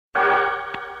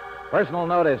Personal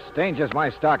notice, danger's my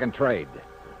stock and trade.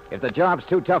 If the job's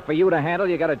too tough for you to handle,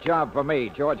 you got a job for me,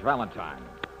 George Valentine.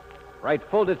 Write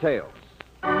full details.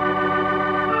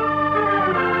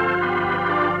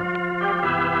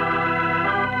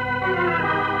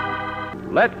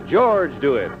 Let George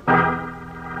do it.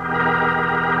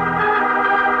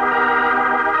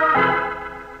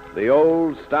 The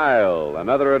Old Style,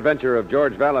 another adventure of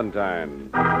George Valentine.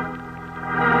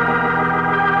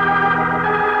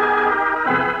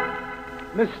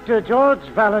 Mr. George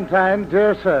Valentine,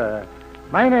 dear sir,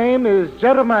 my name is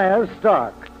Jeremiah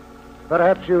Stark.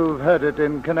 Perhaps you've heard it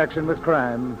in connection with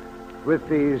crime, with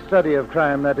the study of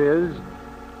crime, that is.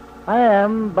 I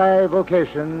am, by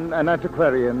vocation, an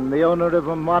antiquarian, the owner of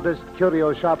a modest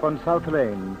curio shop on South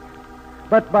Lane.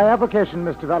 But by avocation,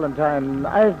 Mr. Valentine,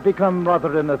 I've become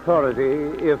rather an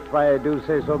authority, if I do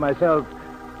say so myself,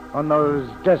 on those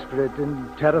desperate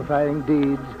and terrifying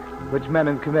deeds which men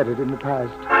have committed in the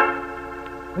past.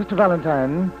 Mr.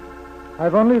 Valentine,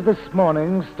 I've only this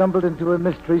morning stumbled into a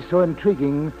mystery so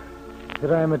intriguing that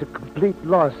I am at a complete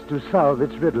loss to solve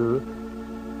its riddle.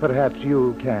 Perhaps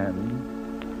you can.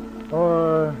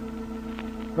 Or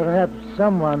perhaps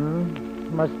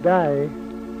someone must die.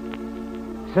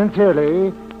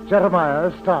 Sincerely,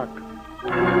 Jeremiah Stark.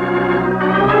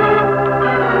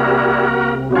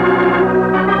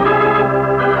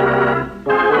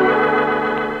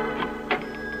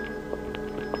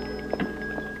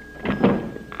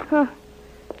 Huh.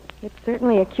 It's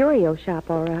certainly a curio shop,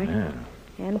 all right. Yeah.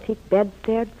 Antique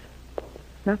bedsteads,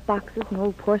 snuff boxes, and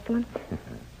old porcelain.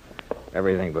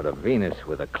 Everything but a Venus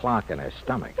with a clock in her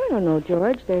stomach. I don't know,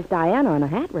 George. There's Diana on a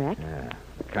hat rack. Yeah,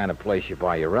 the kind of place you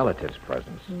buy your relatives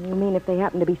presents. You mean if they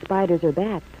happen to be spiders or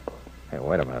bats? Hey,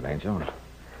 wait a minute, Angel.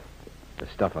 The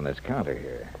stuff on this counter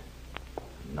here.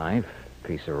 Knife,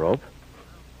 piece of rope,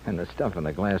 and the stuff in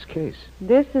the glass case.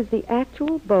 This is the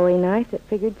actual Bowie knife that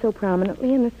figured so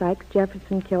prominently in the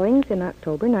Sykes-Jefferson killings in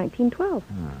October 1912.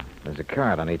 There's a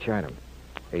card on each item.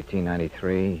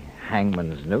 1893,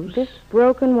 Hangman's Noose. This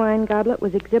broken wine goblet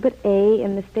was Exhibit A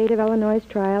in the state of Illinois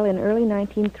trial in early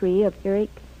 1903 of Eric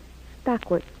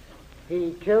Stockworth.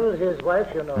 He killed his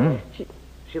wife, you know.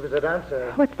 She was a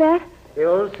dancer. What's that? The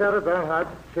old Sarah Bernhardt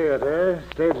Theater,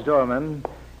 stage doorman.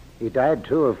 He died,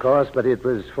 too, of course, but it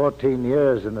was 14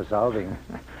 years in the solving.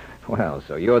 Well,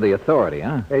 so you're the authority,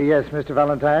 huh? Yes, Mr.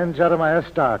 Valentine, Jeremiah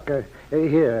Stark.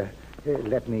 Here,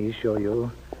 let me show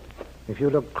you. If you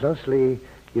look closely,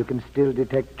 you can still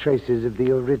detect traces of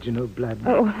the original blood.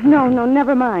 Oh, no,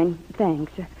 never mind.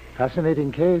 Thanks.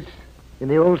 Fascinating case. In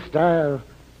the old style.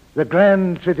 The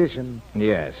grand tradition.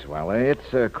 Yes, well,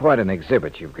 it's quite an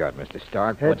exhibit you've got, Mr.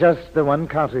 Stark. Just the one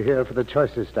counter here for the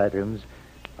choicest items.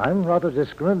 I'm rather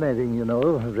discriminating, you know,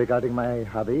 regarding my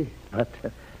hobby. But,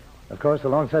 of course,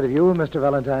 alongside of you, Mr.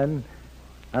 Valentine,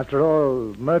 after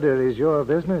all, murder is your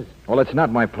business. Well, it's not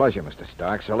my pleasure, Mr.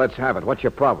 Stark, so let's have it. What's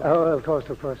your problem? Oh, of course.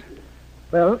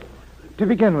 Well, to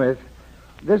begin with,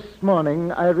 this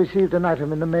morning I received an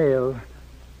item in the mail.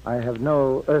 I have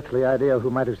no earthly idea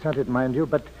who might have sent it, mind you,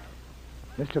 but,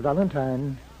 Mr.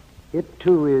 Valentine, it,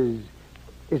 too,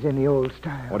 is in the old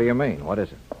style. What do you mean? What is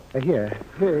it? Here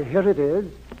it is.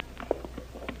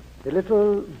 A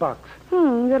little box.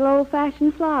 Little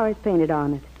old-fashioned flowers painted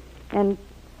on it. And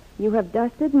you have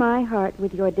dusted my heart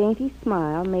with your dainty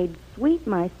smile, made sweet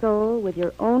my soul with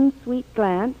your own sweet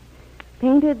glance.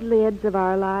 Painted lids of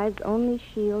our lives only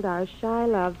shield our shy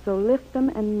love, so lift them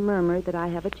and murmur that I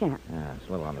have a chance. Yeah, it's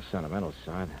a little on the sentimental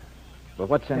side. But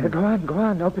what's in it? Go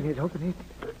on. Open it.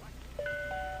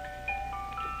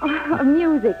 Oh, a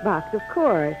music box, of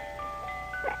course.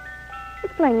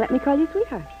 It's playing Let Me Call You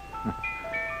Sweetheart.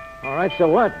 All right, so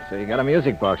what? So you got a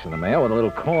music box in the mail with a little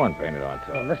corn painted on top.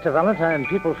 Oh, Mr. Valentine,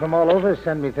 people from all over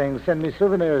send me things, send me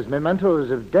souvenirs,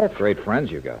 mementos of death. Great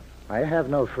friends you got. I have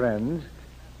no friends.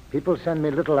 People send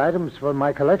me little items for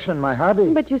my collection, my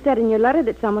hobby. But you said in your letter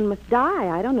that someone must die.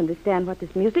 I don't understand what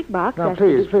this music box... Now,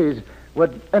 please.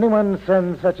 Would anyone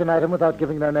send such an item without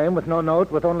giving their name, with no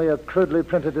note, with only a crudely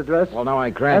printed address? Well, now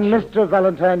I grant you... you... And, Mr.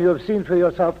 Valentine, you have seen for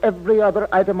yourself every other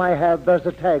item I have bears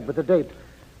a tag with a date.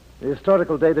 The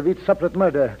historical date of each separate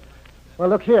murder. Well,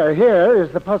 look here. Here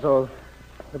is the puzzle.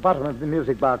 The bottom of the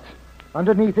music box.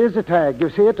 Underneath is a tag. You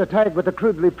see it? A tag with a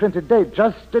crudely printed date.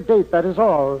 Just a date, that is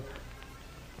all.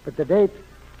 But the date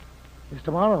is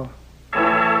tomorrow.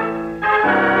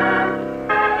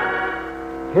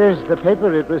 Here's the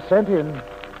paper it was sent in.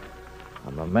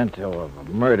 A memento of a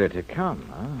murder to come,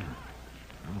 huh?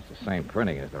 Well, it's the same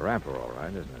printing as the wrapper, all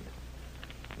right, isn't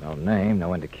it? No name,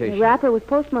 no indication. The wrapper was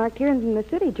postmarked here in the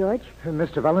city, George.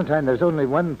 Mr. Valentine, there's only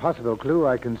one possible clue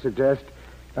I can suggest.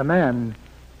 A man.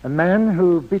 A man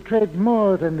who betrayed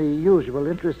more than the usual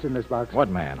interest in this box. What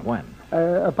man? When?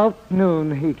 About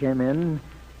noon he came in.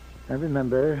 I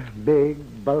remember,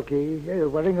 big, bulky,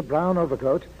 wearing a brown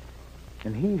overcoat.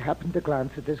 And he happened to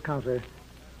glance at this counter.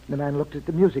 The man looked at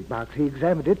the music box. He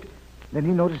examined it. Then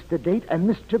he noticed the date, and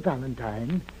Mr.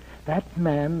 Valentine, that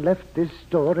man left this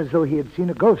store as though he had seen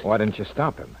a ghost. Why didn't you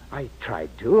stop him? I tried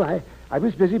to. I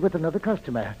was busy with another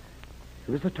customer.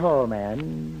 He was a tall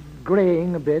man,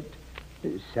 graying a bit,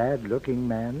 sad-looking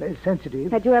man,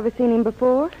 sensitive. Had you ever seen him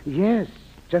before? Yes,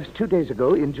 just 2 days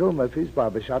ago in Joe Murphy's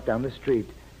barber shop down the street.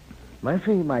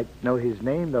 Murphy might know his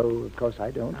name, though, of course,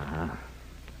 I don't. Uh-huh.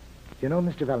 You know,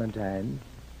 Mr. Valentine,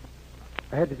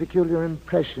 I had a peculiar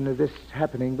impression of this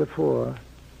happening before.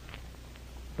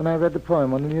 When I read the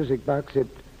poem on the music box, it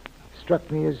struck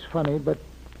me as funny, but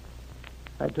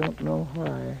I don't know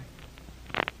why.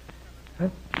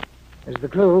 There's the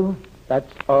clue.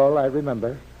 That's all I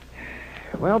remember.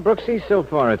 Well, Brooksy, so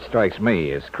far it strikes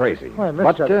me as crazy. Why,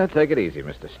 But Mr. take it easy,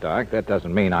 Mr. Stark. That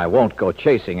doesn't mean I won't go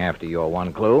chasing after your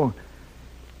one clue.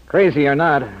 Crazy or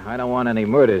not, I don't want any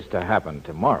murders to happen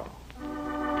tomorrow.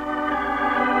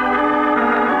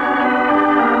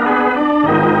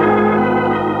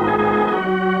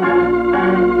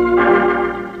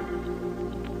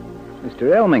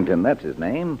 Mr. Elmington, that's his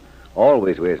name.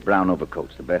 Always wears brown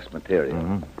overcoats, the best material.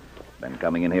 Mm-hmm. Been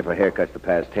coming in here for haircuts the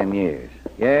past 10 years.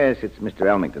 Yes, it's Mr.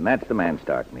 Elmington. That's the man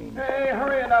Stark means. Hey,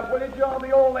 hurry it up, will you, Joe?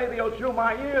 The old lady will chew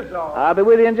my ears off. I'll be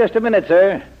with you in just a minute,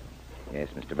 sir. Yes,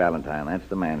 Mr. Valentine, that's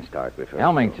the man Stark refers to.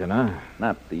 Elmington, huh?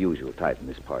 Not the usual type in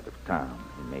this part of town.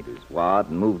 He made his wad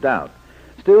and moved out.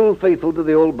 Still faithful to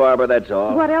the old barber, that's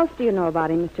all. What else do you know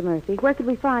about him, Mr. Murphy? Where could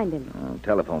we find him?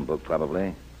 Telephone book,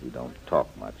 probably. We don't talk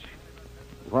much.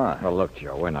 Why? Well, look,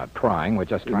 Joe, we're not prying. We're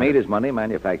just He trying made to... his money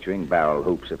manufacturing barrel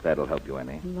hoops, if that'll help you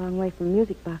any. A long way from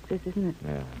music boxes, isn't it?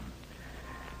 Yeah.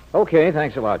 Okay,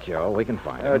 thanks a lot, Joe. We can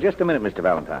find him. Just a minute, Mr.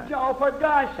 Valentine. Joe, for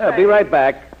gosh sake. Be right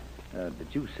back. Did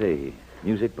you say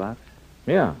music box?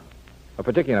 Yeah, a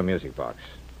particular music box.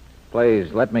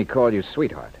 Plays Let Me Call You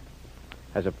Sweetheart.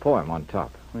 Has a poem on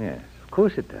top. Yes, of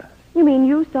course it does. You mean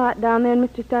you saw it down there in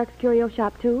Mr. Stark's curio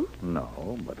shop, too?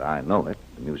 No, but I know it.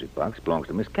 The music box belongs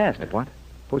to Miss Castor. What?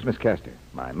 Who's Miss Castor?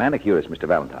 My manicurist, Mr.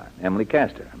 Valentine. Emily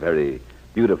Castor. A very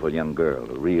beautiful young girl,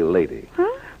 a real lady.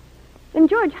 Huh? And,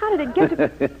 George, how did it get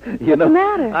to... You know, What's the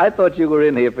matter? I thought you were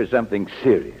in here for something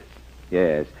serious.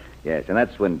 Yes, and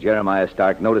that's when Jeremiah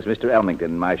Stark noticed Mr.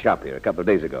 Elmington in my shop here a couple of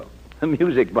days ago. A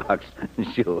music box,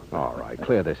 sure. All right,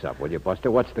 clear this up, will you,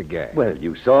 Buster? What's the gag? Well,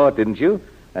 you saw it, didn't you?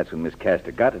 That's when Miss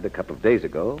Castor got it a couple of days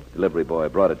ago. Delivery boy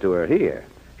brought it to her here.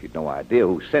 She'd no idea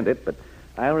who sent it, but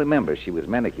I remember she was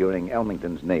manicuring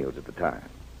Elmington's nails at the time.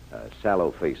 A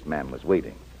sallow-faced man was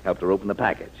waiting. Helped her open the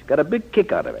package. Got a big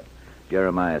kick out of it.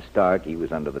 Jeremiah Stark, he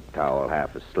was under the towel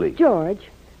half asleep. George,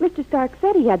 Mr. Stark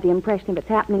said he had the impression of it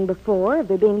happening before, of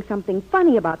there being something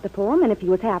funny about the poem, and if he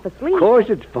was half asleep... Of course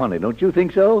it's funny, don't you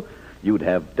think so? You'd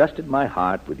have dusted my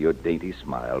heart with your dainty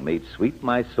smile, made sweet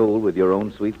my soul with your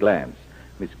own sweet glance.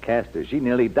 Miss Castor, she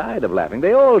nearly died of laughing.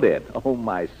 They all did. Oh,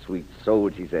 my sweet soul,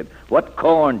 she said. What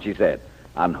corn, she said.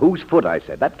 On whose foot, I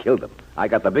said. That killed them. I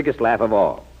got the biggest laugh of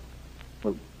all.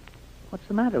 Well, what's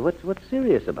the matter? What's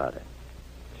serious about it?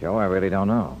 Joe, I really don't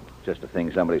know. Just a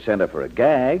thing somebody sent her for a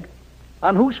gag.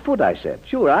 On whose foot, I said.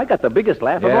 Sure, I got the biggest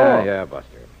laugh of all. Yeah,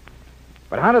 Buster.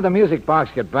 But how did the music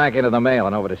box get back into the mail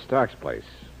and over to Stark's place?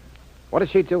 What did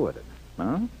she do with it?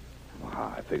 Huh?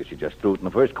 Well, I figured she just threw it in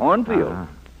the first cornfield.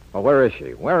 Well, where is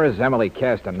she? Where is Emily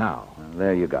Castor now?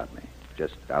 There you got me.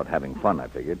 Just out having fun, I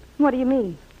figured. What do you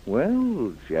mean?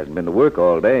 Well, she hasn't been to work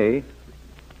all day.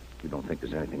 You don't think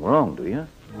there's anything wrong, do you?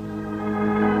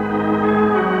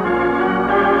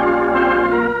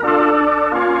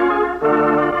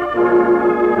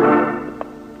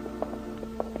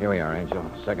 Here we are, Angel.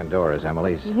 Second door is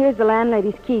Emily's. Here's the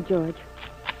landlady's key, George.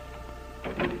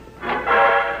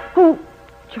 Oh,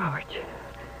 George.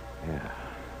 Yeah.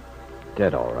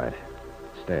 Dead, all right.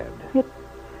 Stabbed. It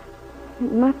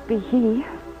must be he.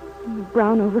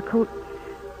 Brown overcoat.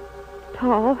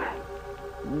 Tall.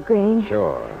 Graying.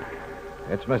 Sure.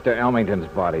 It's Mr. Elmington's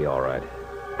body, all right.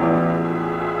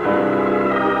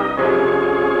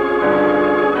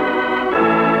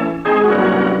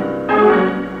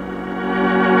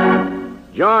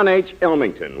 John H.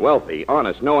 Elmington, wealthy,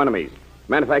 honest, no enemies.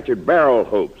 Manufactured barrel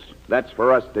hoops. That's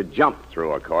for us to jump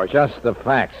through, of course. Just the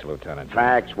facts, Lieutenant.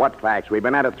 Facts? What facts? We've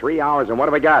been at it 3 hours, and what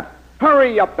have we got?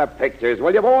 Hurry up the pictures,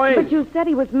 will you, boys? But you said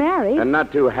he was married. And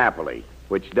not too happily,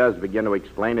 which does begin to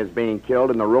explain his being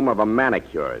killed in the room of a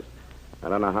manicurist. I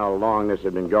don't know how long this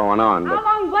had been going on, but... How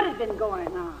long what has been going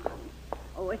on?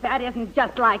 Oh, if that isn't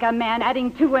just like a man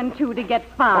adding 2 and 2 to get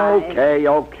 5.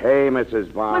 Okay, Mrs.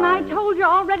 Vaughn. When I told you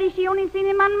already she only seen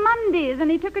him on Mondays,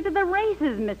 and he took her to the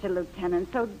races, Mr. Lieutenant.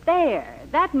 So there.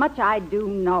 That much I do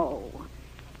know.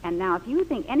 And now, if you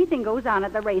think anything goes on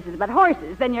at the races but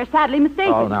horses, then you're sadly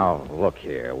mistaken. Oh, now, look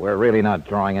here. We're really not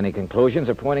drawing any conclusions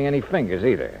or pointing any fingers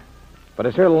either. But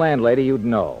as her landlady, you'd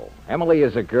know. Emily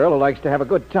is a girl who likes to have a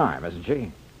good time, isn't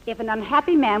she? If an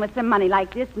unhappy man with some money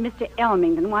like this, Mr.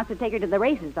 Elmington, wants to take her to the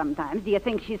races sometimes, do you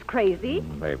think she's crazy?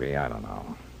 Maybe, I don't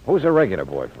know. Who's her regular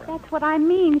boyfriend? That's what I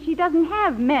mean. She doesn't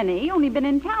have many. Only been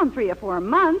in town 3 or 4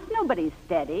 months. Nobody's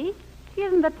steady. She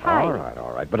isn't the type.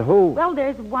 All right. But who? Well,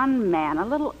 there's one man, a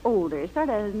little older, sort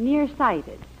of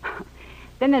nearsighted.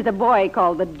 Then there's a boy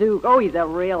called the Duke. Oh, he's a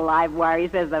real live wire. He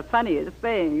says the funniest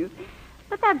things.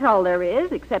 But that's all there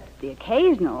is, except the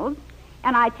occasionals.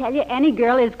 And I tell you, any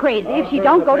girl is crazy if she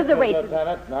don't go to the races.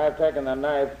 Lieutenant, I've taken the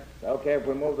knife. Okay, if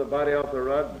we move the body off the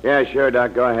rug? Yeah, sure,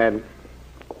 Doc. Go ahead.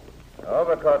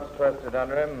 Overcoat's twisted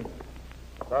under him.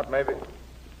 Thought maybe...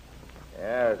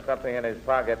 Yeah, there's something in his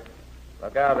pocket.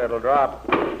 Look out, it'll drop.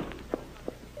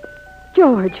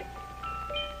 George.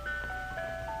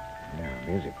 Yeah,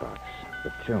 music box.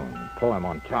 The tune. Poem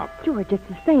on top. George, it's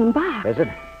the same box. Is it?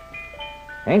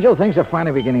 Angel, things are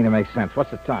finally beginning to make sense. What's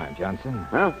the time, Johnson?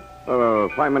 Huh?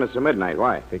 5 minutes to midnight.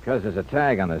 Why? Because there's a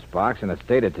tag on this box, and it's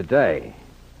dated today.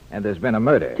 And there's been a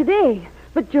murder. Today.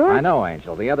 But, George... I know,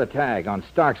 Angel. The other tag on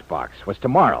Stark's box was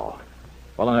tomorrow.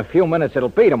 Well, in a few minutes, it'll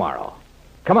be tomorrow.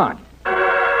 Come on.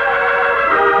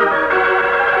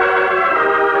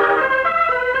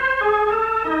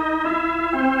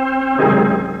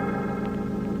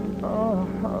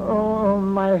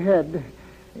 My head.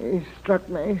 He struck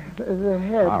me. The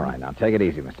head. All right, now take it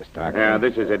easy, Mr. Stark. Yeah,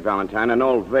 this is it, Valentine. An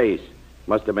old vase.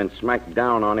 Must have been smacked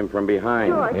down on him from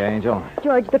behind. George. Yeah, Angel?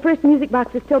 George, the first music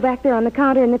box is still back there on the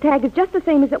counter, and the tag is just the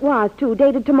same as it was, too,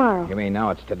 dated tomorrow. You mean now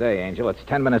it's today, Angel? It's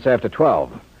 10 minutes after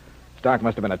 12. Stark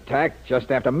must have been attacked just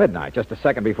after midnight, just a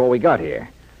second before we got here.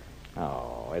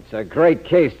 Oh, it's a great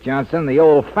case, Johnson, the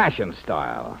old-fashioned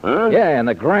style. Huh? Yeah, in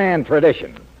the grand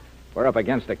tradition. We're up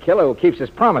against a killer who keeps his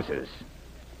promises.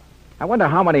 I wonder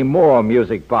how many more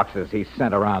music boxes he's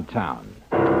sent around town.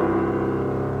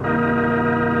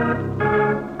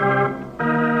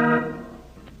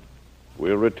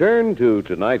 We'll return to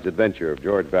tonight's adventure of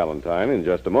George Valentine in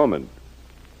just a moment.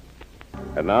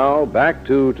 And now, back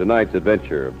to tonight's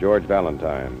adventure of George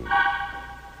Valentine.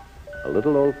 A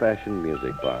little old-fashioned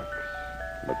music box.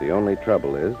 But the only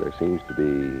trouble is there seems to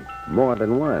be more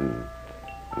than one.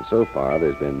 And so far,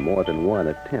 there's been more than one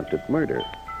attempt at murder.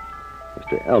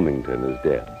 Mr. Elmington is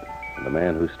dead. And the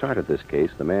man who started this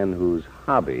case, the man whose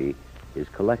hobby is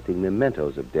collecting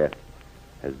mementos of death,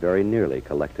 has very nearly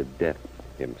collected death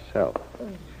himself.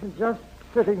 Just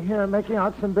sitting here making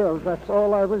out some bills. That's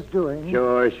all I was doing.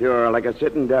 Sure, like a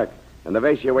sitting duck. And the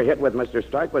vase you were hit with, Mr.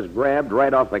 Stark, was grabbed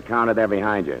right off the counter there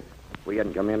behind you. If we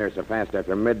hadn't come in here so fast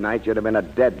after midnight, you'd have been a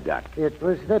dead duck. It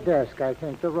was the desk, I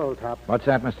think, the roll top. What's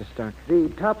that, Mr. Stark? The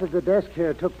top of the desk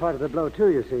here took part of the blow, too,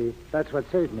 you see. That's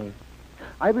what saved me.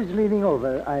 I was leaning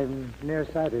over. I'm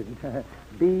nearsighted.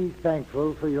 Be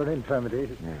thankful for your infirmities.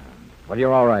 Yeah. Well,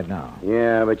 you're all right now.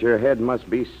 Yeah, but your head must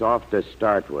be soft to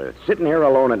start with. Sitting here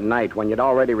alone at night when you'd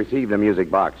already received a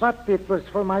music box. But it was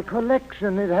for my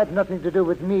collection. It had nothing to do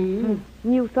with me.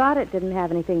 You thought it didn't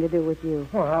have anything to do with you.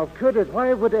 Well, how could it?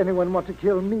 Why would anyone want to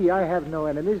kill me? I have no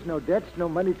enemies, no debts, no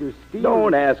money to steal.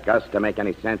 Don't ask us to make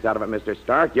any sense out of it, Mr.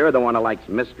 Stark. You're the one who likes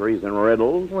mysteries and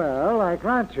riddles. Well, I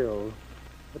grant you.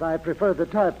 But I prefer the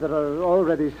type that are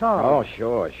already solved.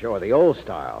 Oh, sure. The old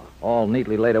style. All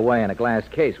neatly laid away in a glass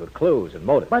case with clues and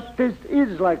motives. But this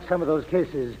is like some of those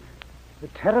cases. The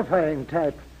terrifying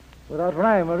type, without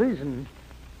rhyme or reason.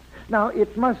 Now,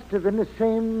 it must have been the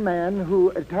same man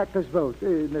who attacked us both,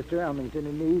 Mr. Elmington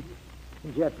and me.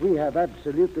 And yet we have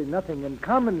absolutely nothing in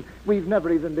common. We've never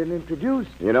even been introduced.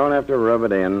 You don't have to rub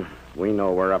it in. We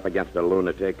know we're up against a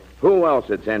lunatic. Who else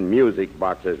would send music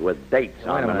boxes with dates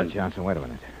on Wait a them? minute, Johnson, wait a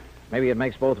minute. Maybe it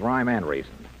makes both rhyme and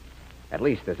reason. At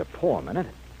least there's a poem in it.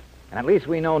 And at least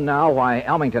we know now why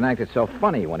Elmington acted so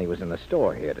funny when he was in the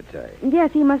store here today.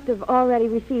 Yes, he must have already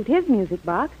received his music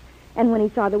box. And when he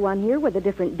saw the one here with a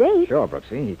different date... Sure,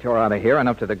 Brooksy. He tore out of here and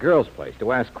up to the girl's place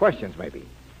to ask questions, maybe.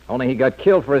 Only he got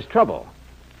killed for his trouble.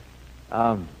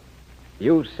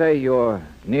 You say you're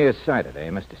nearsighted, eh,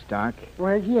 Mr. Stark?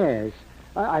 Well, yes.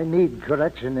 I need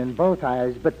correction in both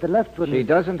eyes, but the left one... She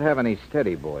doesn't have any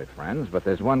steady boyfriends, but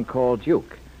there's one called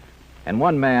Duke. And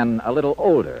one man a little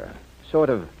older,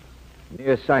 sort of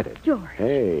nearsighted. George.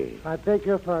 Hey. I beg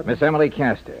your pardon. Miss Emily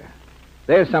Castor.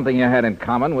 There's something you had in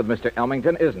common with Mr.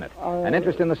 Elmington, isn't it? An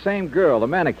interest in the same girl, the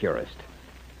manicurist.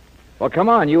 Well, come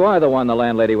on. You are the one the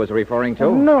landlady was referring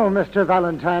to. No, Mr.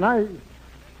 Valentine.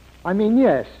 I mean,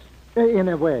 yes, in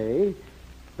a way.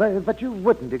 But you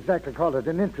wouldn't exactly call it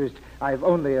an interest. I've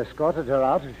only escorted her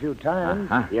out a few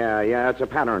times. Uh-huh. Yeah, it's a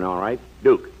pattern, all right.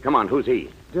 Duke, come on, who's he?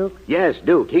 Duke? Yes,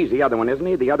 Duke. He's the other one, isn't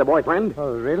he? The other boyfriend?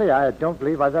 Oh, really? I don't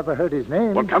believe I've ever heard his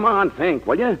name. Well, come on, think,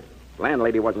 will you?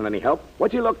 Landlady wasn't any help.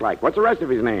 What's he look like? What's the rest of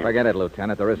his name? Forget it,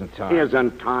 Lieutenant. There isn't time.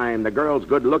 Isn't time. The girl's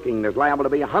good looking. There's liable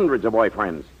to be hundreds of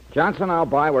boyfriends. Johnson, I'll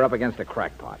buy. We're up against a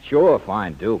crackpot. Sure,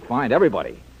 find Duke. Find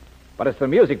everybody. But it's the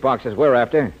music boxes we're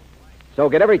after. So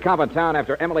get every cop in town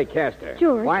after Emily Castor.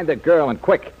 George. Find the girl and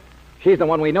quick. She's the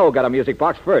one we know got a music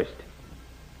box first.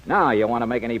 Now, you want to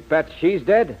make any bets she's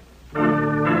dead?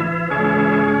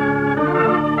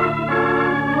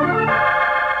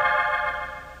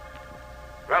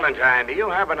 Valentine, do you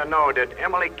happen to know, did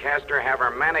Emily Castor have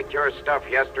her manicure stuff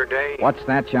yesterday? What's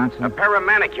that, Johnson? A pair of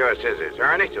manicure scissors,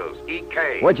 her initials,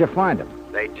 E.K. Where'd you find them?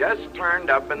 They just turned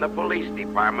up in the police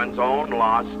department's own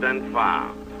lost and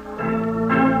found.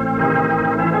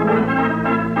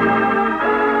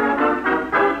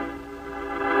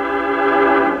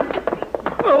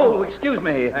 Oh, excuse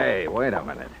me. Hey, wait a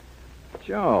minute.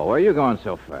 Joe, where are you going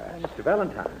so fast? Mr.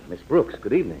 Valentine, Miss Brooks,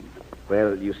 good evening.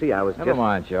 Well, you see, I was Never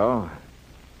mind, Joe.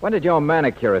 When did your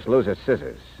manicurist lose her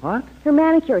scissors? What? Her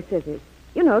manicure scissors.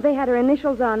 You know, they had her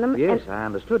initials on them. Yes, I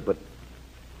understood, but...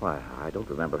 Why, I don't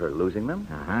remember her losing them.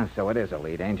 Uh-huh, so it is a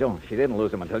lead, Angel. She didn't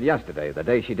lose them until yesterday, the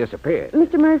day she disappeared.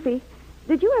 Mr. Murphy,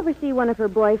 did you ever see one of her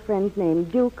boyfriends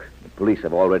named Duke? The police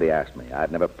have already asked me.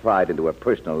 I've never pried into her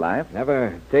personal life.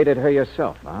 Never dated her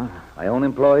yourself, huh? My own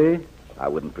employee? I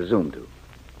wouldn't presume to.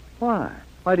 Why?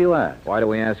 Why do you ask? Why do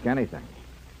we ask anything?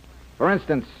 For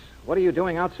instance, what are you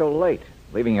doing out so late,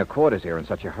 leaving your quarters here in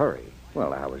such a hurry?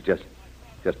 Well, I was just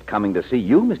coming to see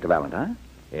you, Mr. Valentine.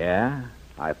 Yeah?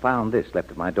 I found this left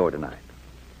at my door tonight.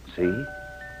 See?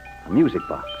 A music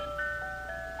box.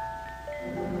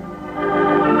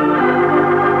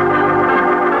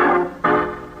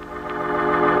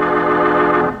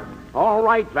 All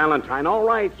right, Valentine, all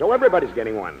right. So everybody's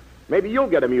getting one. Maybe you'll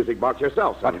get a music box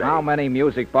yourself But someday. how many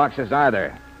music boxes are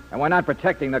there? And we're not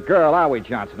protecting the girl, are we,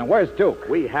 Johnson? And where's Duke?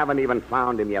 We haven't even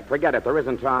found him yet. Forget it. There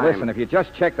isn't time. Listen, if you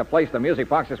just check the place the music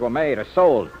boxes were made or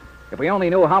sold, if we only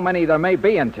knew how many there may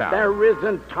be in town. There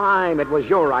isn't time. It was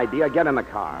your idea. Get in the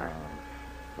car.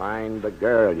 Find the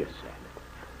girl, you said.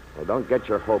 Well, don't get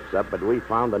your hopes up, but we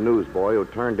found the newsboy who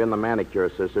turned in the manicure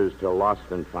scissors to Lost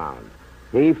and Found.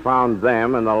 He found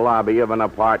them in the lobby of an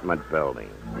apartment building.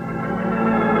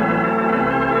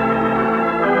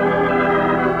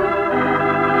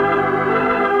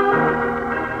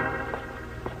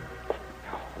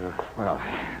 Well,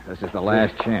 this is the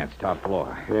last chance, top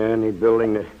floor. Any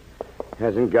building that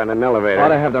hasn't got an elevator. Ought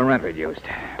to have the rent reduced.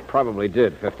 Probably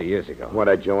did 50 years ago. What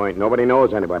a joint. Nobody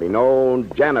knows anybody. No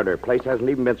janitor. Place hasn't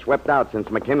even been swept out since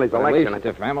McKinley's At election. least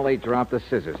if Emily dropped the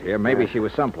scissors here, maybe she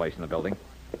was someplace in the building.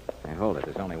 Hey, hold it.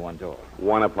 There's only one door.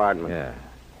 One apartment. Yeah.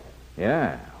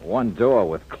 Yeah, one door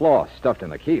with cloth stuffed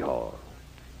in the keyhole.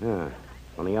 Yeah,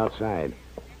 on the outside.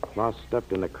 Cloth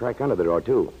stuffed in the crack under the door,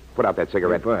 too. Put out that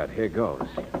cigarette. Bud, here goes.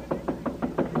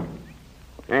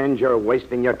 And you're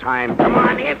wasting your time. Come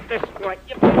on, hit this way.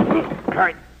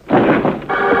 Hurry. A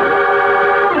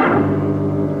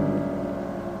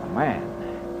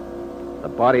man. The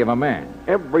body of a man.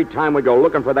 Every time we go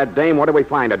looking for that dame, what do we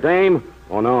find? A dame?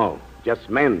 Oh, no. Just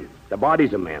men. The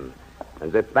bodies of men.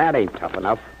 As if that ain't tough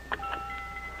enough.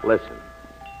 Listen.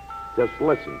 Just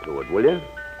listen to it, will you?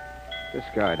 This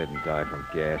guy didn't die from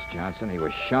gas, Johnson. He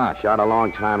was shot. Shot a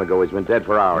long time ago. He's been dead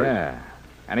for hours. Yeah.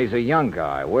 And he's a young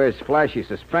guy. Wears flashy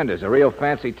suspenders, a real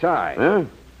fancy tie. Huh?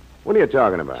 What are you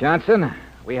talking about? Johnson,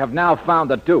 we have now found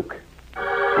the Duke.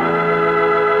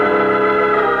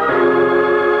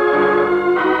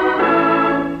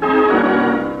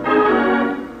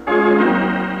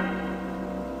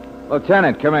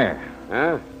 Lieutenant, come here.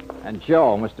 Huh? And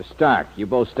Joe, Mr. Stark, you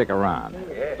both stick around. Look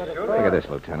at this,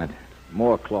 Lieutenant.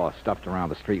 More cloth stuffed around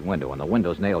the street window, and the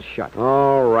window's nailed shut.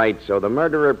 All right, so the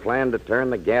murderer planned to turn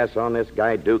the gas on this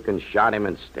guy Duke and shot him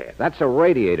instead. That's a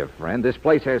radiator, friend. This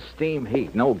place has steam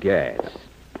heat, no gas.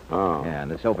 Oh. Yeah, and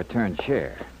this overturned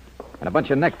chair. And a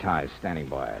bunch of neckties standing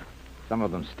by it. Some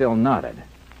of them still knotted.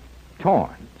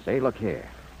 Torn. See, look here.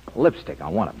 Lipstick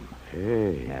on one of them.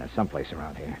 Hey. Yeah, someplace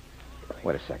around here.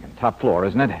 Wait a second. Top floor,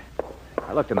 isn't it?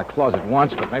 I looked in the closet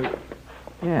once, but maybe...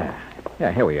 Yeah,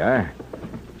 here we are.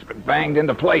 It's been banged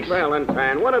into place.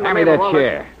 Valentine, what in the Hand me name that of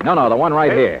chair. No, the one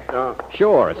right here.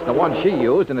 Sure, it's the one she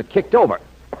used, and it kicked over.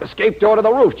 Escape door to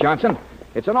the roof, Johnson.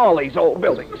 It's in all these old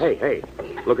buildings. Hey,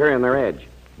 look here in their edge.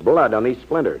 blood on these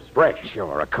splinters. Fresh.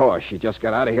 Sure, of course. She just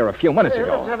got out of here a few minutes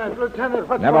ago. Lieutenant,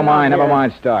 what's Never going on mind, here? never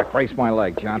mind, Stark. Brace my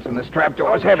leg, Johnson. This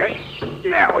trapdoor's heavy.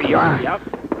 There we are.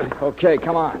 Yep. Okay,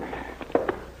 come on.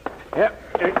 Yep.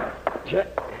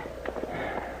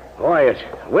 Boy, it's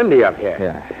windy up here.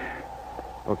 Yeah.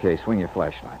 Okay, swing your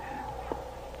flashlight.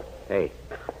 Hey,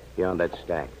 beyond that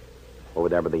stack. Over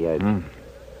there by the edge.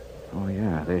 Oh,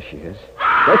 yeah, there she is.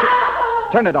 There she...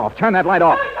 Turn it off. Turn that light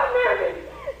off.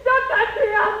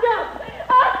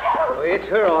 Oh, it's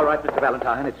her, all right, Mr.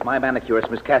 Valentine. It's my manicurist,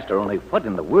 Miss Castor. Only what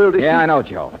in the world is she... Yeah, I know,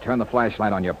 Joe. Turn the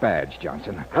flashlight on your badge,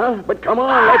 Johnson. Huh? But come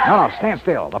on, let's... No, stand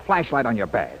still. The flashlight on your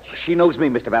badge. She knows me,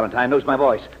 Mr. Valentine, knows my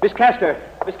voice. Miss Castor!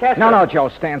 Miss Castor! No, Joe,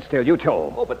 stand still. You too.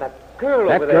 Oh, but that girl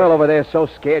That over there... girl over there's so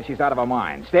scared she's out of her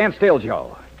mind. Stand still,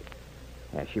 Joe.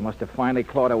 Yeah, she must have finally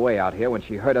clawed her way out here when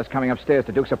she heard us coming upstairs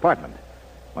to Duke's apartment.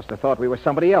 Must have thought we were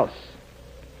somebody else.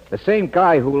 The same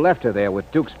guy who left her there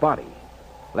with Duke's body.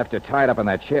 Left her tied up in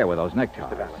that chair with those neckties.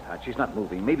 Mr. Valentine, she's not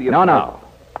moving. Maybe you... No.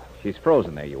 She's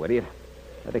frozen there, you idiot.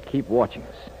 Let her keep watching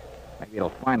us. Maybe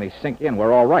it'll finally sink in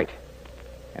we're all right.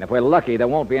 And if we're lucky, there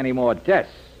won't be any more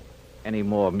deaths. Any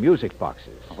more music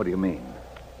boxes. What do you mean?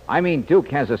 I mean, Duke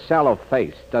has a sallow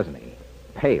face, doesn't he?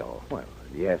 Pale. Well,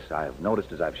 yes, I've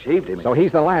noticed as I've shaved him. So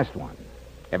he's the last one.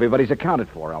 Everybody's accounted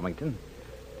for, Elmington.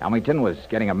 Elmington was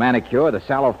getting a manicure. The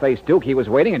sallow-faced Duke, he was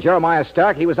waiting. And Jeremiah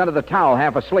Stark, he was under the towel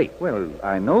half asleep. Well,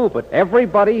 I know, but...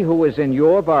 Everybody who was in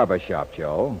your barber shop,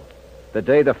 Joe, the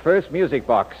day the first music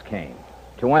box came,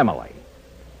 to Emily.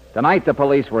 The night the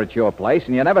police were at your place,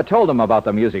 and you never told them about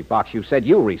the music box you said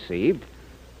you received.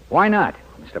 Why not?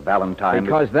 Mr. Valentine...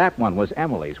 Because that one was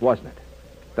Emily's, wasn't it?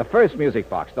 The first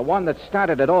music box, the one that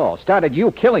started it all, started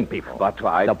you killing people. But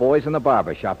The boys in the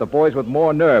barber shop, the boys with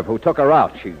more nerve who took her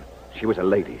out. She was a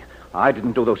lady. I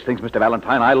didn't do those things, Mr.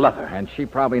 Valentine. I love her. And she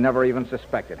probably never even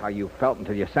suspected how you felt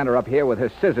until you sent her up here with her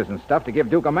scissors and stuff to give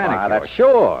Duke a manicure. that's...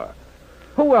 Sure.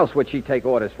 Who else would she take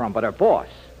orders from but her boss?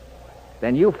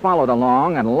 Then you followed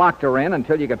along and locked her in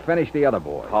until you could finish the other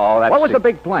boys. Oh, that's... What was the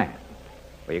big plan?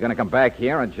 Were you going to come back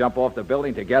here and jump off the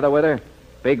building together with her?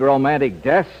 Big romantic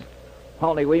deaths?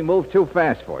 Only we moved too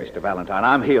fast for you. Mr. Valentine,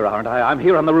 I'm here, aren't I? I'm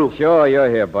here on the roof. Sure, you're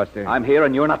here, Buster. I'm here,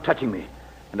 and you're not touching me.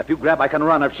 And if you grab, I can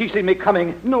run. If she sees me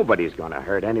coming... Nobody's going to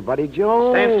hurt anybody,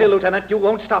 Joe. Stand still, Lieutenant. You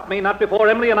won't stop me, not before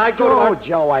Emily and I go to Oh, our...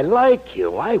 Joe, I like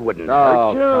you. I wouldn't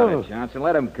Oh, hurt you. cut it, Johnson.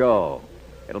 Let him go.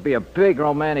 It'll be a big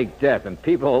romantic death, and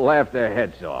people will laugh their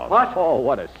heads off. What? Oh,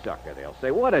 what a sucker, they'll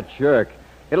say. What a jerk.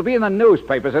 It'll be in the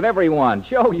newspapers and everyone.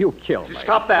 Joe, you killed me.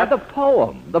 Stop that. The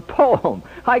poem.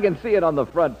 I can see it on the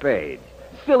front page.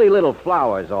 Silly little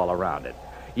flowers all around it.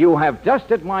 You have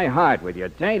dusted my heart with your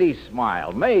dainty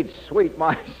smile, made sweet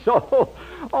my soul.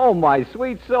 Oh, my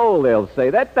sweet soul, they'll say.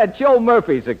 That Joe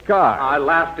Murphy's a car. I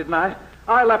laughed, didn't I?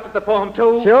 I laughed at the poem,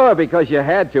 too. Sure, because you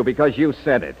had to, because you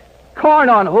said it. Corn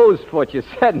on whose foot, you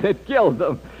said, and it killed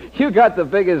them. You got the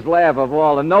biggest laugh of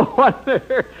all, and no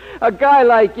wonder. A guy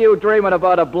like you dreaming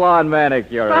about a blonde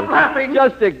manicure. Stop laughing.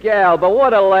 Just a gal, but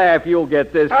what a laugh you'll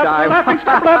get this time.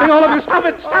 Stop laughing, all of you. Stop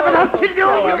it. I'll kill you.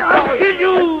 I'll kill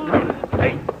you.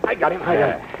 Hey, I got him.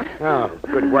 Oh,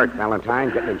 good work,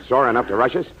 Valentine, getting him sore enough to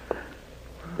rush us.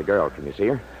 The girl, can you see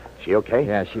her? She okay?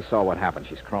 Yeah, she saw what happened.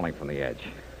 She's crawling from the edge.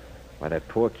 Why, that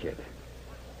poor kid.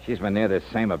 She's been near this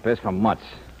same abyss for months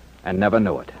and never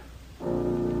knew it.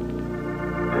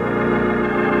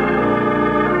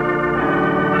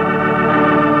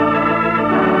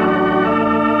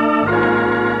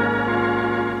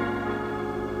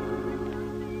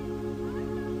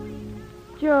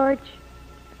 George,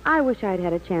 I wish I'd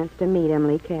had a chance to meet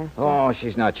Emily Castor. Oh,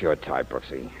 she's not your type,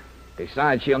 Brooksy.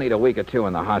 Besides, she'll need a week or two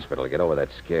in the hospital to get over that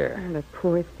scare. Oh, the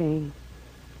poor thing.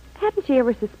 Hadn't she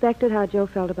ever suspected how Joe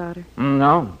felt about her?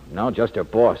 No, just her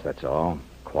boss, that's all.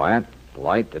 Quiet,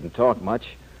 polite, didn't talk much.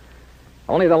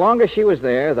 Only the longer she was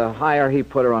there, the higher he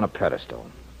put her on a pedestal.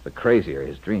 The crazier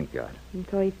his dream got.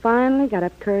 Until he finally got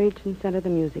up courage and sent her the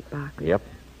music box. Yep.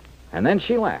 And then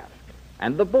she laughed.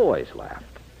 And the boys laughed.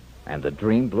 And the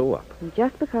dream blew up. And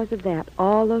just because of that,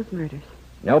 all those murders.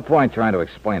 No point trying to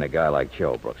explain a guy like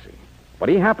Joe, Brooksy. But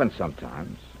he happens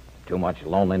sometimes. Too much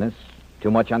loneliness,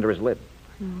 too much under his lid.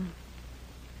 It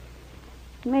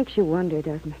makes you wonder,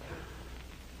 doesn't it?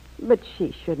 But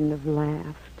she shouldn't have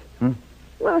laughed.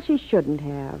 Well, she shouldn't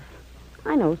have.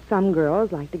 I know some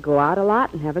girls like to go out a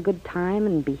lot and have a good time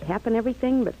and be happy and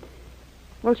everything, but,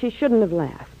 well, she shouldn't have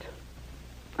laughed.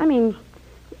 I mean,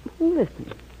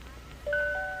 listen.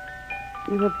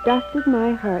 You have dusted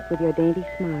my heart with your dainty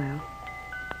smile,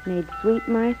 made sweet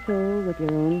my soul with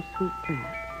your own sweet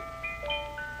glance.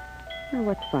 Now,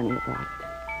 what's funny about it?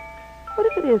 What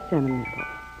if it is sentimental?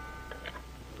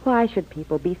 Why should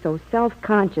people be so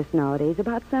self-conscious nowadays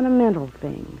about sentimental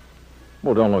things?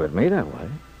 Well, don't look at me that way.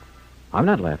 I'm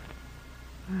not left.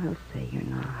 I'll say you're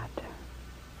not.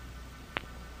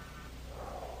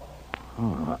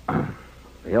 Oh,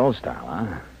 the old style,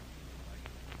 huh?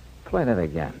 Play that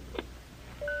again.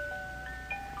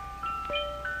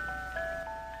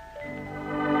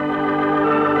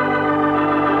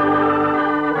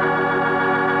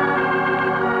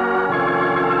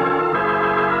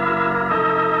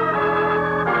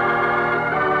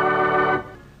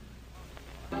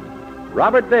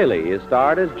 Robert Daly is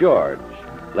starred as George.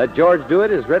 Let George Do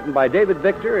It is written by David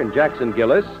Victor and Jackson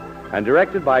Gillis and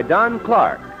directed by Don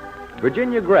Clark.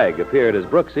 Virginia Gregg appeared as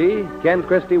Brooksy. Ken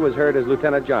Christie was heard as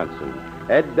Lieutenant Johnson.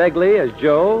 Ed Begley as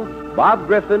Joe. Bob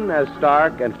Griffin as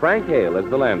Stark. And Frank Hale as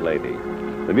the landlady.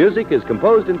 The music is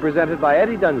composed and presented by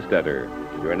Eddie Dunstetter.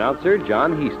 Your announcer,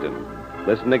 John Heaston.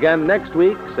 Listen again next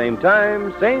week, same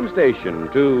time, same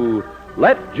station, to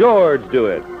Let George Do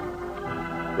It.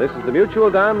 This is the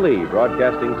Mutual Don Lee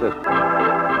Broadcasting System.